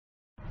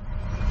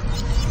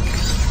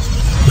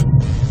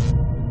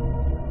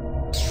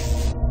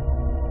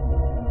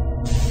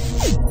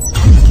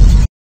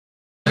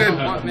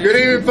Good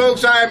evening,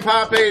 folks. I am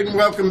Pop Haydn.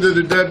 Welcome to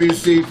the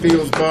WC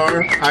Fields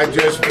Bar. I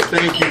just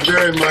thank you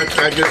very much.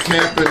 I just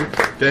happen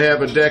to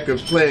have a deck of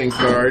playing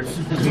cards.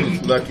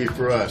 Lucky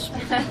for us.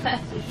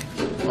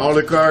 All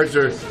the cards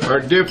are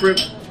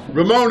different.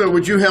 Ramona,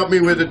 would you help me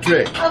with a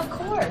trick? Of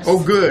course.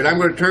 Oh, good. I'm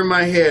going to turn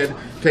my head,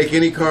 take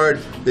any card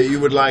that you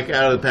would like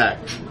out of the pack.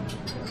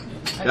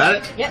 Okay. Got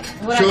it? Yep.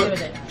 What do I do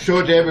with it? Show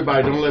it to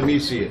everybody. Don't let me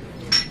see it.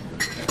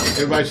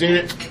 Everybody seen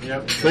it?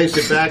 Yep. Place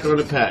it back on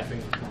the pack.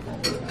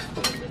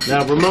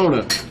 Now,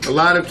 Ramona, a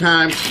lot of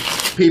times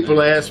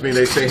people ask me,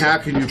 they say, how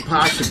can you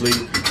possibly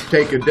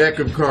take a deck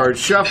of cards,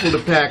 shuffle the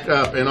pack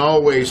up, and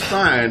always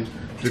find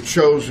the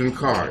chosen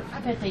card? I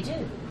bet they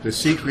do. The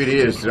secret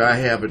is that I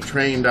have a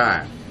trained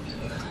eye.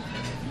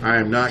 I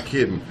am not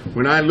kidding.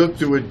 When I look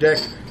through a deck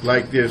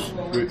like this,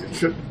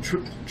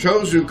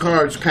 chosen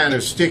cards kind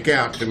of stick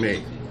out to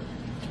me,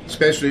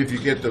 especially if you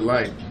get the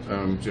light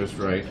just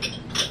right.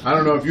 I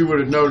don't know if you would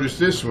have noticed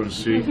this one,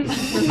 see?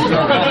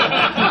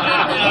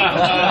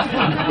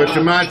 But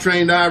to my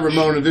trained eye,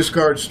 Ramona, this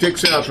card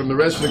sticks out from the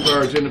rest of the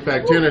cards in the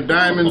pack. 10 of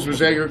diamonds, was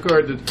that your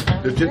card?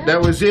 That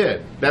was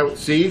it.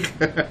 See?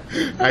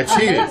 I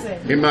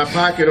cheated. In my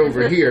pocket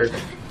over here,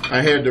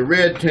 I had the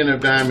red 10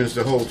 of diamonds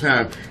the whole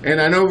time. And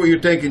I know what you're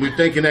thinking. You're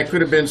thinking that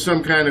could have been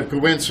some kind of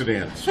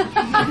coincidence.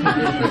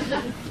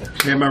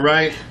 Am I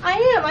right? I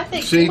am. I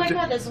think. See, oh my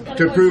God, that's some kind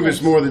to of prove it's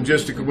coincidence. more than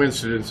just a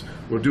coincidence,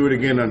 we'll do it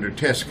again under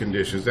test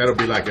conditions. That'll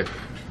be like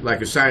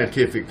a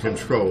scientific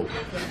control.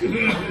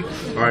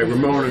 All right,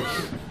 Ramona,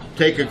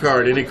 take a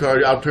card. Any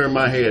card. I'll turn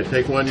my head.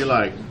 Take one you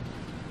like.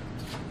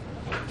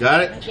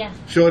 Got it? Yeah.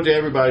 Show it to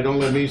everybody. Don't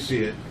let me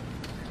see it.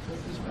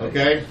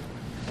 Okay?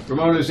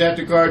 Ramona, is that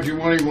the card you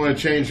want, or you want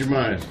to change your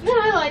mind? No,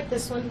 I like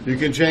this one. You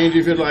can change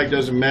if you like.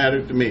 Doesn't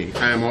matter to me.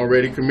 I am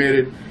already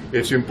committed.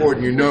 It's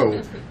important you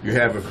know you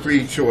have a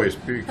free choice,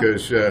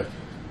 because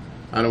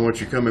I don't want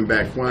you coming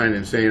back whining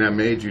and saying I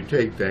made you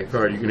take that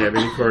card. You can have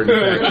any card in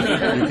the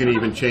pack. You can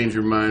even change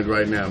your mind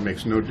right now. It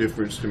makes no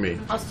difference to me.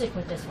 I'll stick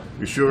with this one.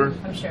 You sure?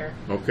 I'm sure.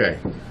 Okay.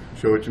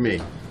 Show it to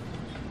me.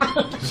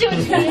 Show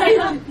it to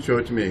me. Show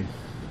it to me.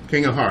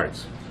 King of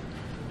Hearts.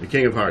 The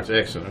King of Hearts.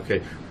 Excellent.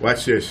 Okay.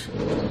 Watch this.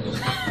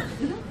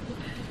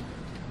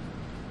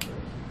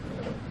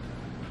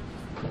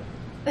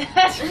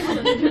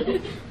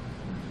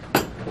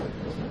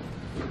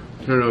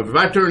 Turn it over. If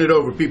I turn it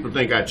over, people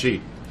think I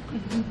cheat.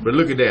 But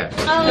look at that.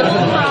 Oh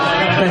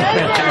my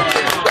goodness.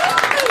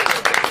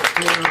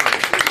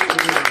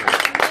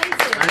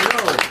 I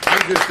know.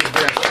 I'm just the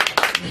best.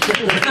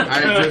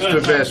 I'm just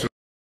the best.